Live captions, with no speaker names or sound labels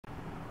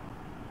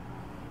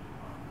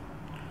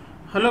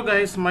Hello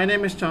guys, my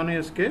name is Chanu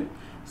SK.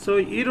 So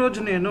ee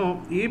roju nenu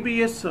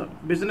EBS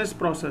business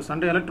process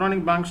and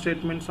electronic bank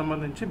statement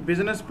సంబంధించి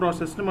business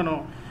process ని మనం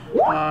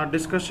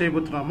discuss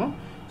చేయబోతున్నాము.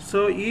 So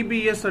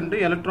EBS అంటే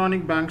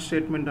electronic bank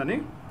statement అని.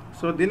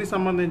 So దీనికి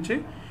సంబంధించి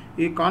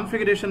ఈ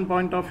కాన్ఫిగరేషన్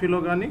పాయింట్ ఆఫ్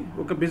వ్యూలో కానీ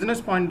ఒక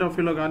బిజినెస్ పాయింట్ ఆఫ్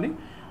వ్యూలో కానీ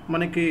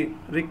మనకి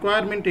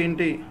రిక్వైర్మెంట్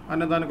ఏంటి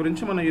అనే దాని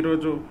గురించి మనం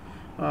ఈరోజు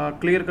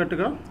క్లియర్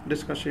కట్గా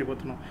డిస్కస్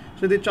చేయబోతున్నాం.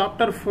 సో ఇది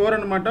చాప్టర్ 4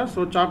 అనమాట.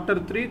 సో చాప్టర్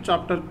 3,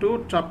 చాప్టర్ 2,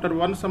 చాప్టర్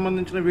 1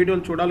 సంబంధించిన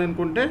వీడియోలు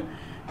చూడాలనుకుంటే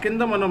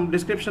కింద మనం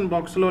డిస్క్రిప్షన్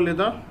బాక్స్లో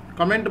లేదా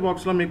కమెంట్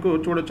బాక్స్లో మీకు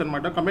చూడొచ్చు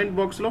అనమాట. కమెంట్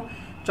బాక్స్లో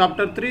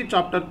చాప్టర్ 3,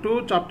 చాప్టర్ 2,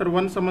 చాప్టర్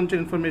 1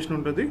 సంబంధించిన ఇన్ఫర్మేషన్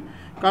ఉంటుంది.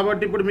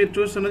 కాబట్టి ఇప్పుడు మీరు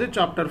చూస్తున్నది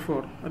చాప్టర్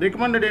 4.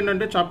 రికమెండెడ్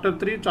ఏంటంటే చాప్టర్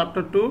 3,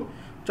 చాప్టర్ 2,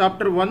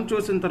 చాప్టర్ 1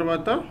 చూసిన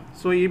తర్వాత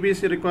సో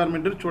ఈబీసీ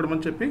రిక్వైర్మెంట్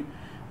చూడమని చెప్పి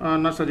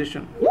నా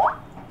సజెషన్.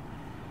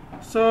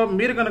 సో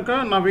మీరు కనుక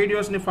నా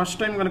వీడియోస్ని ఫస్ట్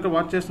టైం కనుక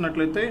వాచ్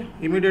చేసినట్లయితే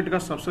ఇమీడియట్గా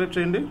సబ్స్క్రైబ్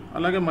చేయండి.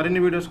 అలాగే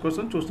మరిన్ని వీడియోస్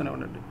కోసం చూస్తూనే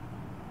ఉండండి.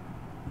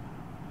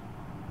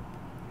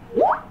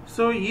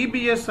 సో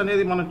ఈబీఎస్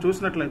అనేది మనం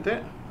చూసినట్లయితే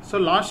so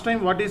last time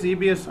what is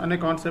EBS అనే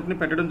కాన్సెప్ట్ని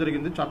పెట్టడం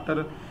జరిగింది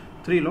chapter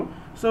 3లో.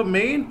 So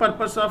main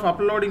purpose of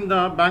uploading the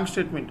bank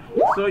statement.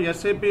 So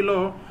ఎస్ఏపిలో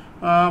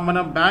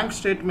మన బ్యాంక్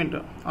స్టేట్మెంట్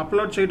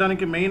అప్లోడ్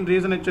చేయడానికి మెయిన్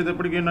రీజన్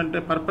ఇచ్చేటప్పటికి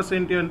ఏంటంటే పర్పస్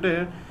ఏంటి అంటే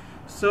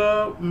so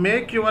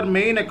make your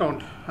main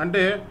account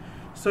అంటే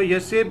సో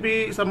ఎస్ఏపి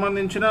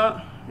సంబంధించిన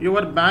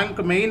your bank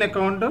main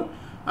account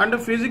and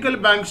physical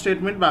bank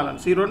statement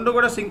balance ఈ రెండు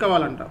కూడా sync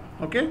అవ్వాలంట.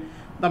 Okay,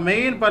 the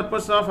main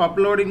purpose of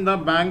uploading the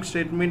bank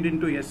statement in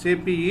to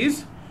SAP is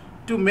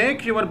to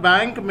make your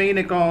bank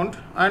main account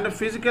and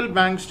physical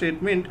bank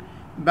statement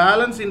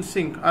balance in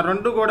sync. ఆ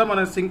రెండు కూడా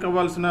మనకు sync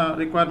అవ్వాల్సిన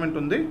requirement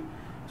ఉంది.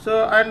 So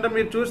and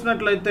మీరు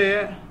చూసినట్లయితే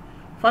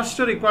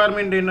first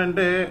requirement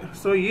ఏంటంటే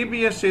so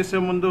EBS చేసే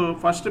ముందు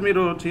ఫస్ట్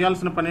మీరు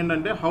చేయాల్సిన పని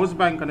ఏంటంటే హౌస్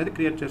బ్యాంక్ అనేది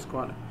క్రియేట్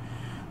చేసుకోవాలి.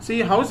 సో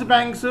ఈ హౌస్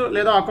బ్యాంక్స్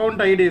లేదా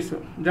అకౌంట్ ఐడీస్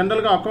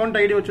జనరల్గా అకౌంట్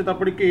ఐడి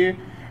వచ్చేటప్పటికి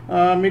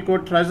మీకు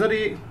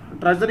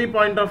ట్రెజరీ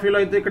పాయింట్ ఆఫ్ వ్యూలో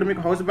అయితే ఇక్కడ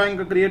మీకు హౌస్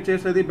బ్యాంక్ క్రియేట్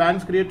చేసేది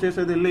బ్యాంక్స్ క్రియేట్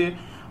చేసేది వెళ్ళి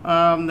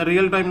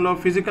రియల్ టైంలో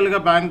ఫిజికల్గా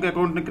బ్యాంక్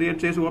అకౌంట్ని క్రియేట్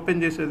చేసి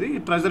ఓపెన్ చేసేది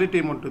ట్రెజరీ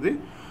టీమ్ ఉంటుంది.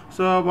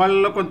 సో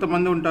వాళ్ళలో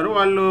కొంతమంది ఉంటారు,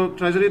 వాళ్ళు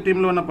ట్రెజరీ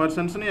టీంలో ఉన్న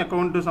పర్సన్స్ని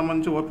అకౌంట్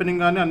సంబంధించి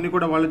ఓపెనింగ్ కానీ అన్నీ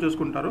కూడా వాళ్ళు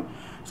చూసుకుంటారు.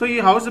 సో ఈ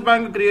హౌస్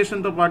బ్యాంక్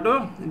క్రియేషన్తో పాటు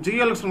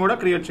జిఎల్స్ని కూడా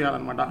క్రియేట్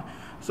చేయాలన్నమాట.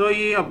 సో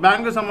ఈ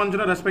బ్యాంక్కి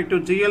సంబంధించిన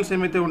రెస్పెక్టివ్ జిఎల్స్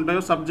ఏమైతే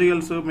ఉంటాయో సబ్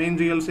జిఎల్స్ మెయిన్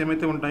జిఎల్స్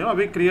ఏమైతే ఉంటాయో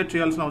అవి క్రియేట్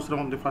చేయాల్సిన అవసరం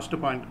ఉంది ఫస్ట్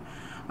పాయింట్.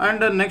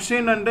 అండ్ నెక్స్ట్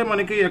ఏంటంటే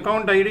మనకి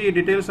అకౌంట్ ఐడి ఈ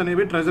డీటెయిల్స్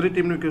అనేవి ట్రెజరీ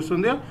టీమ్ మీకు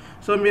ఇస్తుంది.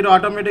 సో మీరు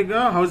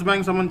ఆటోమేటిక్గా హౌస్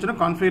బ్యాంక్ సంబంధించిన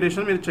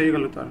కాన్ఫిగరేషన్ మీరు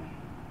చేయగలుగుతారు.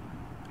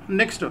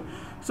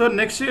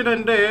 నెక్స్ట్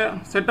ఏంటంటే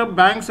setup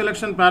bank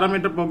selection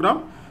parameter programme.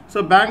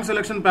 So bank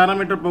selection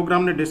parameter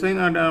ప్రోగ్రామ్ని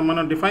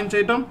మనం డిఫైన్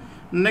చేయటం.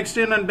 నెక్స్ట్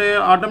ఏంటంటే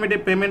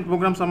ఆటోమేటిక్ పేమెంట్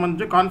ప్రోగ్రామ్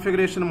సంబంధించి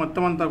కాన్ఫిగరేషన్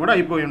మొత్తం అంతా కూడా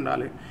అయిపోయి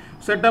ఉండాలి.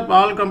 Setup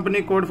all company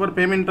code for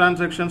payment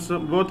transactions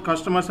both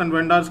customers and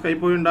వెండర్స్కి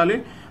అయిపోయి ఉండాలి.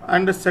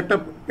 And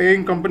setup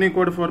paying company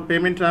code for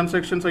payment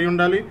transactions అయి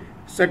ఉండాలి.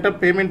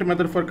 Setup payment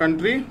method for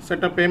country,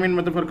 setup payment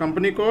method for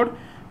company code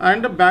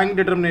and bank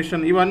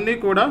determination ఇవన్నీ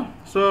కూడా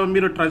so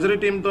మీరు treasury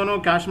టీమ్తోనూ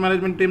cash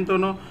management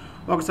టీమ్తోనూ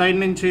ఒక side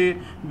నుంచి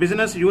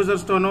business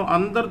యూజర్స్తోనూ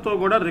అందరితో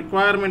కూడా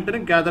రిక్వైర్మెంట్ని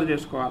గ్యాదర్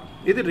చేసుకోవాలి.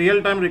 ఇది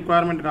రియల్ టైం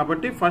రిక్వైర్మెంట్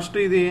కాబట్టి ఫస్ట్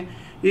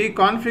ఈ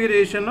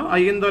కాన్ఫిగరేషన్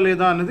అయ్యిందో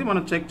లేదా అనేది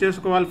మనం చెక్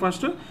చేసుకోవాలి.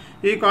 ఫస్ట్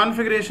ఈ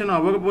కాన్ఫిగరేషన్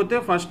అవ్వకపోతే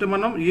ఫస్ట్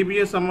మనం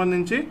ఈబీఎస్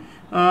సంబంధించి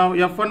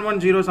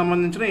F110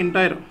 సంబంధించిన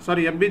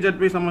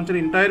FBZP సంబంధించిన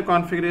ఇంటైర్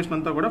కాన్ఫిగరేషన్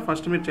అంతా కూడా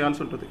ఫస్ట్ మీరు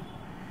చేయాల్సి ఉంటుంది.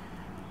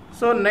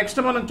 సో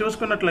నెక్స్ట్ మనం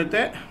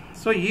చూసుకున్నట్లయితే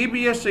సో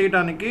ఈబీఎస్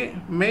చేయడానికి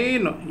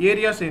మెయిన్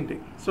ఏరియాస్ ఏంటి,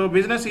 సో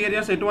బిజినెస్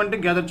ఏరియాస్ ఎటువంటి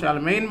గ్యాదర్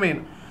చేయాలి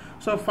మెయిన్.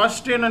 సో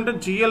ఫస్ట్ ఏంటంటే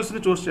జిఎల్స్ని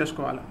చూస్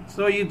చేసుకోవాలి.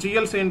 సో ఈ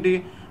జిఎల్స్ ఏంటి,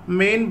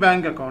 main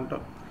bank account,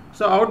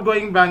 so out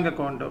going bank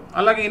account,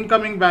 అలాగే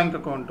incoming bank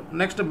account,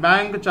 next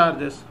bank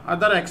charges,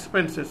 other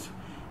expenses,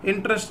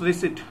 interest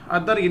receipt,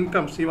 other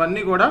incomes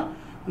ఇవన్నీ కూడా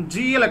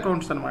జిఎల్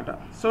అకౌంట్స్ అనమాట.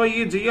 సో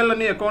ఈ జిఎల్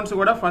అన్ని అకౌంట్స్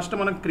కూడా ఫస్ట్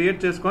మనం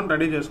క్రియేట్ చేసుకొని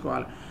రెడీ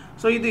చేసుకోవాలి.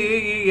 సో ఇది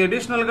ఈ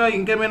అడిషనల్గా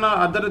ఇంకేమైనా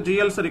అదర్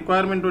జిఎల్స్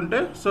రిక్వైర్మెంట్ ఉంటే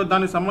సో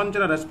దానికి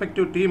సంబంధించిన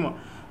రెస్పెక్టివ్ టీమ్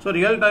సో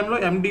రియల్ టైంలో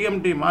MDM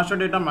team master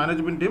data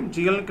management team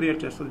జిఎల్ని create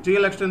చేస్తుంది.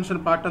 జిఎల్ ఎక్స్టెన్షన్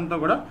పార్ట్ అంతా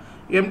కూడా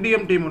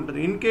ఎండిఎం టీమ్ ఉంటుంది.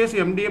 ఇన్ కేసు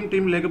ఎండిఎం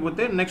టీమ్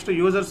లేకపోతే నెక్స్ట్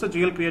యూజర్స్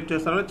జిఎల్ క్రియేట్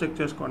చేస్తారో చెక్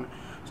చేసుకోండి.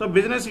 సో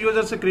బిజినెస్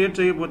యూజర్స్ క్రియేట్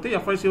చేయకపోతే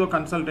FICO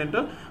కన్సల్టెంట్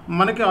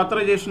మనకి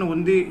ఆథరైజేషన్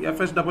ఉంది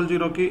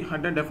FS00కి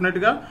అంటే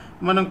డెఫినెట్గా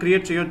మనం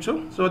క్రియేట్ చేయొచ్చు.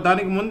 సో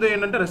దానికి ముందు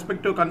ఏంటంటే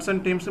రెస్పెక్టివ్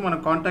కన్సల్ట్ టీమ్స్ మనం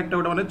కాంటాక్ట్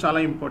అవ్వడం అనేది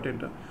చాలా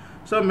important.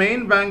 So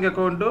main bank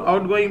account,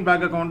 out going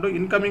bank account,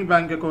 incoming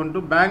bank account,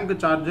 bank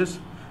charges,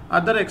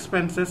 other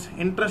expenses,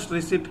 interest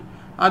receipt,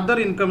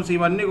 other incomes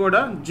ఇవన్నీ కూడా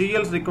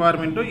జిఎల్స్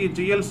రిక్వైర్మెంట్. ఈ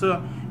జిఎల్స్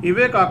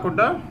ఇవే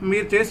కాకుండా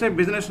మీరు చేసే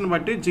బిజినెస్ని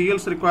బట్టి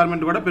జిఎల్స్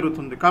రిక్వైర్మెంట్ కూడా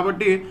పెరుగుతుంది.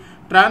 కాబట్టి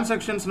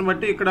ట్రాన్సాక్షన్స్ని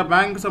బట్టి ఇక్కడ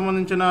బ్యాంక్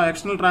సంబంధించిన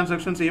ఎక్స్టర్నల్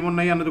ట్రాన్సాక్షన్స్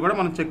ఏమున్నాయి అన్నది కూడా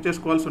మనం చెక్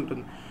చేసుకోవాల్సి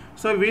ఉంటుంది.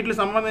 సో వీటికి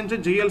సంబంధించి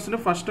జిఎల్స్ని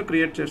ఫస్ట్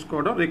క్రియేట్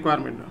చేసుకోవడం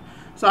రిక్వైర్మెంట్.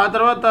 సో ఆ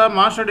తర్వాత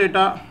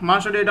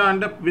మాస్టర్ డేటా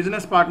అంటే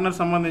బిజినెస్ పార్ట్నర్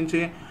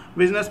సంబంధించి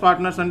బిజినెస్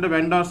పార్ట్నర్స్ అంటే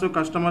వెండర్స్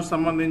కస్టమర్స్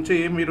సంబంధించి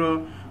మీరు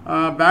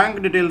బ్యాంక్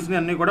డీటెయిల్స్ని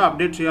అన్నీ కూడా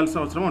అప్డేట్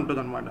చేయాల్సిన అవసరం ఉంటుంది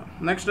అనమాట.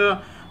 నెక్స్ట్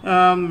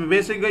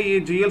బేసిక్గా ఈ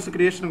జిఎల్స్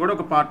క్రియేషన్ కూడా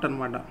ఒక పార్ట్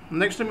అనమాట.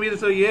 నెక్స్ట్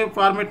మీరు ఏ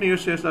ఫార్మేట్ని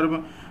యూస్ చేస్తారు,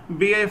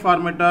 BI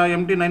ఫార్మేటా,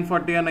 MT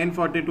 940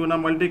 942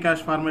 multi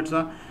cash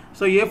ఫార్మేట్సా,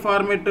 so ఏ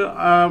ఫార్మేట్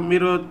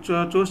మీరు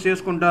చూస్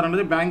చేసుకుంటారు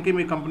అనేది బ్యాంక్కి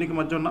మీ కంపెనీకి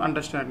మధ్య ఉన్న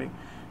అండర్స్టాండింగ్.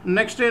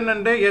 నెక్స్ట్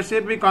ఏంటంటే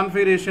SAP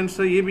configurations,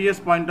 EBS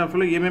point of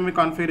వ్యూలో ఏమేమి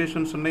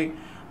కాన్ఫిగరేషన్స్ ఉన్నాయి,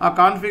 ఆ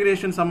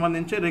కాన్ఫిగరేషన్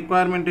సంబంధించి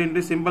రిక్వైర్మెంట్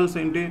ఏంటి, సింబల్స్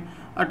ఏంటి,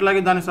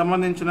 అట్లాగే దానికి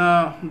సంబంధించిన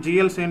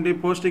జిఎల్స్ ఏంటి,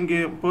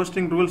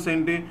 పోస్టింగ్ రూల్స్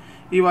ఏంటి,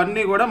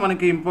 ఇవన్నీ కూడా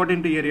మనకి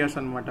ఇంపార్టెంట్ ఏరియాస్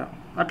అనమాట.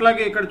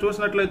 అట్లాగే ఇక్కడ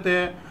చూసినట్లయితే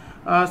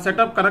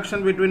setup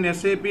connection between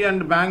SAP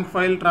and bank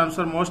file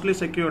transfer mostly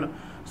secured.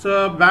 So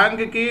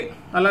బ్యాంక్కి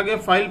అలాగే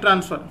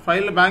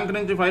ఫైల్ బ్యాంక్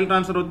నుంచి ఫైల్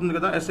ట్రాన్స్ఫర్ అవుతుంది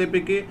కదా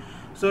SAPకి.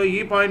 సో ఈ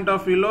పాయింట్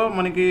ఆఫ్ వ్యూలో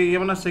మనకి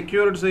ఏమైనా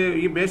సెక్యూర్డ్స్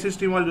ఈ బేసిస్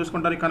టీమ్ వాళ్ళు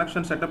చూసుకుంటారు ఈ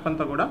కనెక్షన్ సెటప్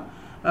అంతా కూడా.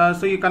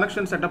 సో ఈ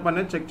కనెక్షన్ సెటప్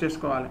అనేది చెక్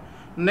చేసుకోవాలి.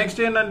 నెక్స్ట్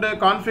ఏంటంటే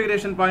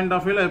కాన్ఫిగరేషన్ పాయింట్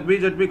ఆఫ్ వ్యూలో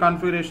FBZP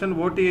configuration,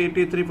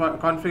 OT83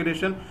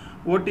 configuration,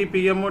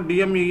 OTPM,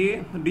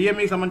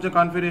 DME సంబంధించిన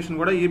కాన్ఫిగరేషన్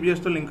కూడా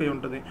EBSతో లింక్ అయి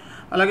ఉంటుంది.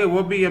 అలాగే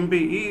OBMP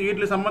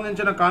వీటికి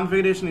సంబంధించిన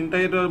కాన్ఫిగరేషన్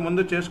ఇంటైర్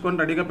ముందు చేసుకొని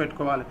రెడీగా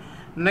పెట్టుకోవాలి.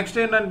 నెక్స్ట్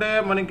ఏంటంటే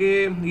మనకి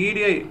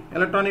EDI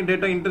ఎలక్ట్రానిక్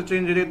డేటా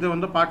ఇంటర్చేంజ్ ఏదైతే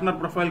ఉందో పార్ట్నర్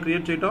ప్రొఫైల్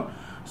క్రియేట్ చేయటం.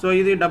 సో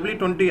ఇది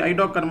W20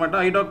 IDOC అనమాట.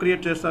 IDOC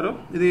క్రియేట్ చేస్తారు.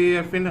 ఇది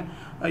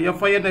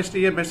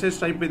FINSTA మెసేజ్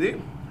టైప్ ఇది.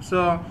 సో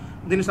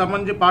దీనికి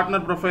సంబంధించి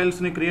పార్ట్నర్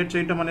ప్రొఫైల్స్ని క్రియేట్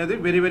చేయడం అనేది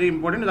వెరీ వెరీ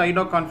ఇంపార్టెంట్. ఇది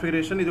IDOC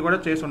కాన్ఫిగరేషన్, ఇది కూడా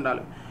చేసి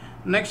ఉండాలి.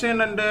 నెక్స్ట్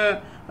ఏంటంటే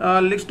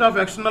list of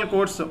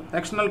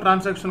external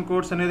transaction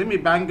codes అనేది మీ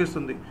బ్యాంక్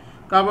ఇస్తుంది.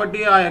 కాబట్టి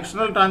ఆ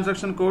ఎక్స్టర్నల్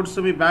ట్రాన్సాక్షన్ కోడ్స్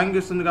మీ బ్యాంక్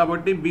ఇస్తుంది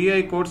కాబట్టి BI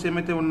కోడ్స్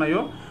ఏమైతే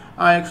ఉన్నాయో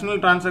ఆ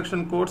ఎక్స్టర్నల్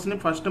ట్రాన్సాక్షన్ కోడ్స్ని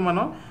ఫస్ట్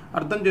మనం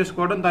అర్థం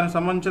చేసుకోవడం, దానికి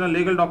సంబంధించిన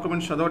లీగల్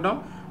డాక్యుమెంట్స్ చదవడం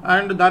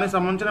అండ్ దానికి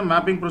సంబంధించిన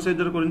మ్యాపింగ్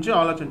ప్రొసీజర్ గురించి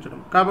ఆలోచించడం.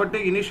 కాబట్టి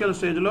ఇనిషియల్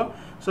స్టేజ్లో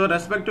so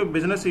respective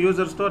business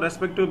యూజర్స్తో,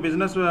 respective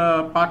business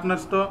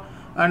పార్ట్నర్స్తో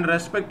and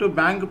respective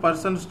bank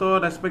పర్సన్స్తో,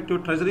 respective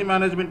treasury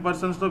management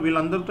పర్సన్స్తో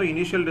వీళ్ళందరితో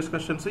ఇనిషియల్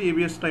డిస్కషన్స్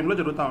EBS టైంలో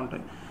జరుగుతూ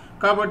ఉంటాయి.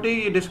 కాబట్టి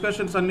ఈ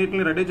డిస్కషన్స్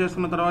అన్నింటిని రెడీ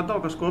చేసుకున్న తర్వాత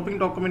ఒక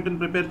స్కోపింగ్ డాక్యుమెంట్ని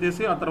ప్రిపేర్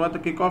చేసి ఆ తర్వాత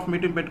కిక్ ఆఫ్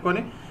మీటింగ్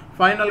పెట్టుకొని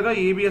ఫైనల్గా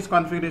EBS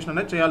కాన్ఫిగరేషన్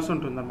అనేది చేయాల్సి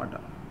ఉంటుందన్నమాట.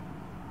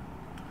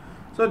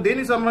 సో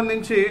దీనికి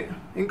సంబంధించి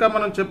ఇంకా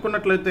మనం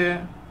చెప్పుకున్నట్లయితే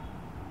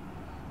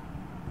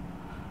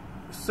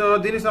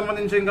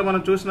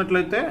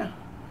చూసినట్లయితే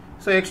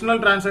so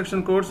external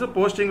transaction codes,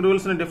 posting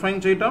రూల్స్ని డిఫైన్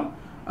చేయటం,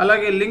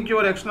 అలాగే link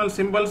your external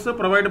symbols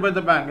provide by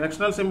the bank.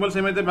 External symbols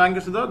ఏమైతే బ్యాంక్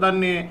ఇస్తుందో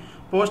దాన్ని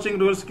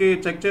పోస్టింగ్ రూల్స్కి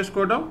చెక్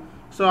చేసుకోవడం,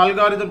 సో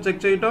అల్గారిథం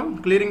చెక్ చేయటం,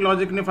 క్లియరింగ్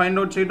లాజిక్ని ఫైండ్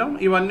అవుట్ చేయడం,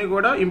 ఇవన్నీ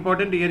కూడా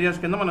ఇంపార్టెంట్ ఏరియాస్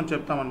కింద మనం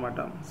చెప్తామన్నమాట.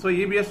 సో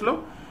EBSలో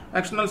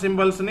ఎక్స్టర్నల్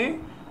సింబల్స్ని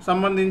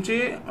సంబంధించి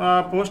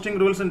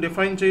పోస్టింగ్ రూల్స్ని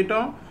డిఫైన్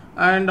చేయటం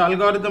అండ్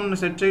అల్గారిథంని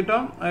సెట్ చేయటం,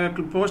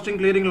 పోస్టింగ్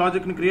క్లియరింగ్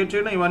లాజిక్ని క్రియేట్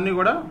చేయడం, ఇవన్నీ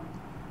కూడా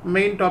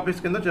మెయిన్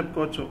టాపిక్స్ కింద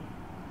చెప్పుకోవచ్చు.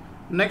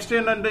 నెక్స్ట్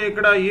ఏంటంటే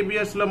ఇక్కడ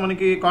EBSలో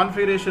మనకి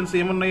కాన్ఫిగరేషన్స్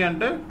ఏమున్నాయి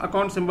అంటే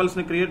అకౌంట్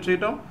సింబల్స్ని క్రియేట్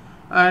చేయటం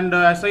and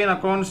assign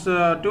accounts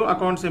to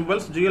account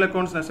symbols, GL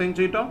అకౌంట్స్ని assign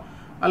చేయటం,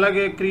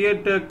 అలాగే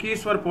క్రియేట్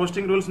కీస్ ఫర్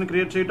పోస్టింగ్ రూల్స్ని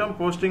క్రియేట్ చేయటం,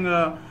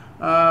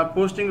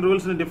 పోస్టింగ్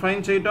రూల్స్ని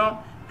డిఫైన్ చేయటం.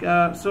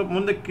 సో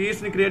ముందు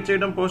కీస్ని క్రియేట్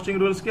చేయడం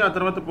పోస్టింగ్ రూల్స్కి, ఆ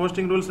తర్వాత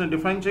పోస్టింగ్ రూల్స్ని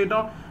డిఫైన్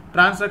చేయటం,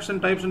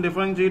 ట్రాన్సాక్షన్ టైప్స్ని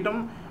డిఫైన్ చేయటం,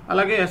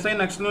 అలాగే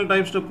assign external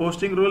types to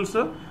posting rules,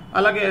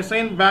 అలాగే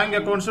assign bank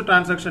accounts to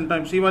transaction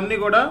types, ఇవన్నీ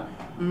కూడా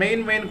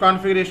మెయిన్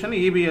కాన్ఫిగరేషన్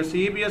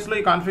EBSలో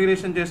ఈ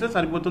కాన్ఫిగరేషన్ చేస్తే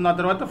సరిపోతుంది. ఆ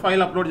తర్వాత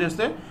ఫైల్ అప్లోడ్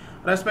చేస్తే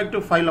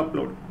రెస్పెక్టివ్ ఫైల్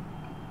అప్లోడ్.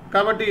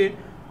 కాబట్టి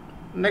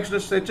next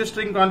search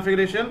string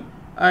configuration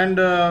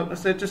and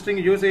search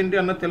string use ఏంటి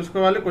అన్నది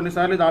తెలుసుకోవాలి.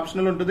 కొన్నిసార్లు ఇది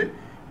ఆప్షనల్ ఉంటుంది,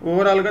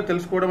 ఓవరాల్గా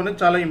తెలుసుకోవడం అనేది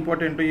చాలా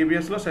ఇంపార్టెంట్.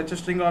 EBSలో సెర్చ్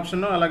స్ట్రింగ్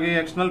ఆప్షన్, అలాగే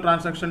ఎక్స్టర్నల్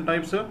ట్రాన్సాక్షన్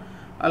టైప్స్,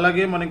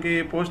 అలాగే మనకి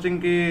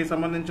పోస్టింగ్కి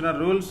సంబంధించిన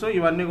రూల్స్,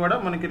 ఇవన్నీ కూడా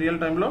మనకి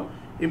రియల్ టైంలో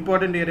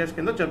ఇంపార్టెంట్ ఏరియాస్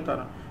కింద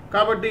చెప్తారు.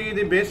 కాబట్టి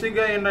ఇది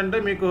బేసిక్గా ఏంటంటే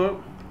మీకు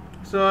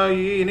సో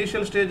ఈ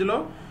ఇనీషియల్ స్టేజ్లో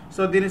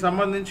సో దీనికి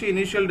సంబంధించి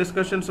ఇనీషియల్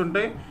డిస్కషన్స్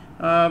ఉంటాయి.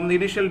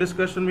 ఇనీషియల్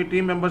డిస్కషన్ మీ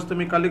టీమ్ మెంబర్స్తో,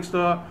 మీ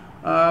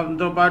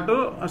కలీగ్స్తో పాటు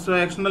సో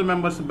ఎక్స్టర్నల్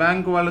మెంబర్స్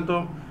బ్యాంక్ వాళ్ళతో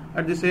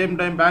at the same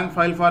time bank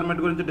file format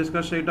గురించి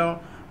డిస్కస్ చేయడం,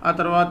 ఆ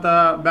తర్వాత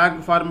బ్యాంక్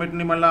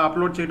ఫార్మేట్ని మళ్ళీ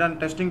అప్లోడ్ చేయడానికి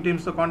టెస్టింగ్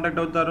టీమ్స్తో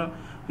కాంటాక్ట్ అవుతారు,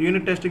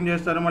 యూనిట్ టెస్టింగ్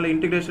చేస్తారు, మళ్ళీ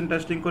ఇంటిగ్రేషన్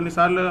టెస్టింగ్,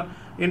 కొన్నిసార్లు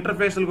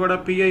ఇంటర్ఫేస్లు కూడా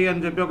PI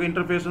అని చెప్పి ఒక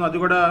ఇంటర్ఫేస్ ఉంది,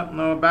 అది కూడా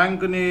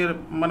బ్యాంక్ని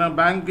మన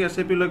బ్యాంక్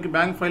SAPలోకి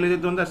బ్యాంక్ ఫైల్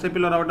ఏదైతే ఉందో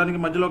SAPలో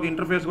రావడానికి మధ్యలో ఒక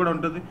ఇంటర్ఫేస్ కూడా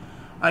ఉంటుంది.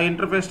 ఆ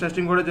ఇంటర్ఫేస్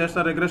టెస్టింగ్ కూడా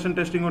చేస్తారు, రిగ్రెషన్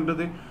టెస్టింగ్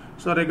ఉంటుంది.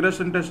 సో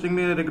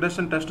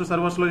రిగ్రెషన్ టెస్ట్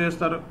సర్వర్స్లో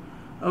చేస్తారు.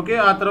 ఓకే,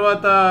 ఆ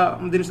తర్వాత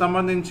దీనికి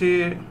సంబంధించి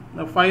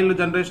ఫైల్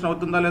జనరేషన్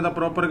అవుతుందా లేదా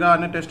ప్రాపర్గా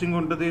అనే టెస్టింగ్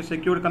ఉంటుంది,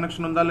 సెక్యూర్డ్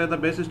కనెక్షన్ ఉందా లేదా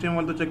బేసిస్ టీమ్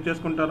వాళ్ళతో చెక్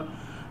చేసుకుంటారు.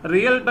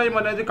 రియల్ టైం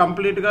అనేది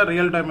కంప్లీట్గా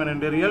రియల్ టైం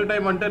అనండి.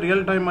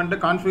 రియల్ టైం అంటే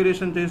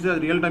కాన్ఫిగరేషన్ చేసి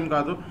అది రియల్ టైం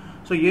కాదు.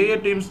 సో ఏ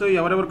టీమ్స్తో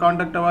ఎవరెవరు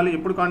కాంటాక్ట్ అవ్వాలి,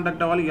 ఎప్పుడు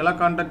కాంటాక్ట్ అవ్వాలి, ఎలా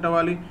కాంటాక్ట్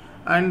అవ్వాలి,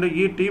 అండ్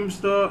ఈ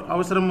టీమ్స్తో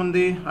అవసరం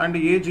ఉంది అండ్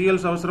ఏ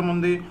GLs అవసరం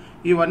ఉంది,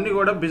 ఇవన్నీ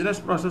కూడా బిజినెస్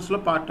ప్రాసెస్లో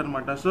పార్ట్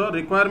అనమాట. సో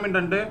రిక్వైర్మెంట్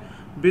అంటే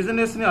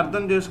బిజినెస్ని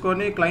అర్థం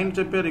చేసుకొని క్లయింట్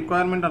చెప్పే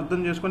రిక్వైర్మెంట్ అర్థం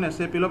చేసుకొని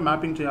SAPలో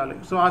మ్యాపింగ్ చేయాలి.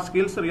 సో ఆ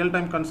స్కిల్స్ రియల్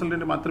టైం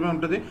కన్సల్టెంట్ మాత్రమే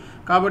ఉంటుంది.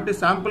 కాబట్టి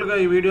శాంపుల్గా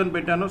ఈ వీడియోని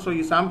పెట్టాను. సో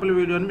ఈ శాంపుల్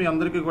వీడియోని మీ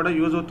అందరికీ కూడా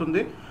యూజ్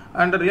అవుతుంది.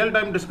 అండ్ రియల్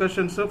టైం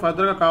డిస్కషన్స్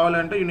ఫర్దర్గా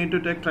కావాలంటే you need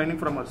to take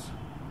training from us.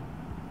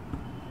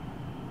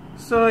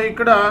 So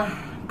ఇక్కడ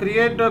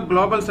create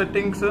global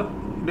settings,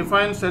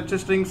 define search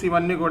strings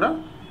ఇవన్నీ కూడా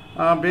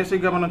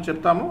బేసిక్గా మనం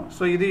చెప్తాము.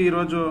 సో ఇది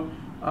ఈరోజు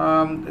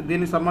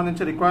దీనికి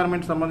సంబంధించి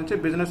రిక్వైర్మెంట్ సంబంధించి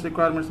బిజినెస్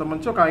రిక్వైర్మెంట్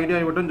సంబంధించి ఒక ఐడియా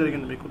ఇవ్వడం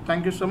జరిగింది మీకు.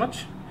 Thank you so much.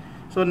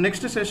 So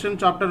next session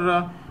chapter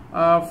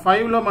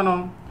 5లో మనం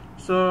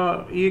సో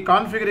ఈ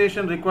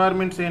కాన్ఫిగరేషన్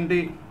రిక్వైర్మెంట్స్ ఏంటి,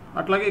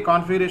 అట్లాగే ఈ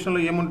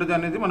కాన్ఫిగరేషన్లో ఏముంటుంది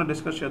అనేది మనం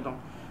డిస్కస్ చేద్దాం.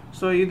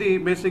 సో ఇది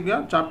బేసిక్గా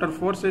chapter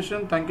 4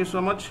 session. Thank you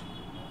so much.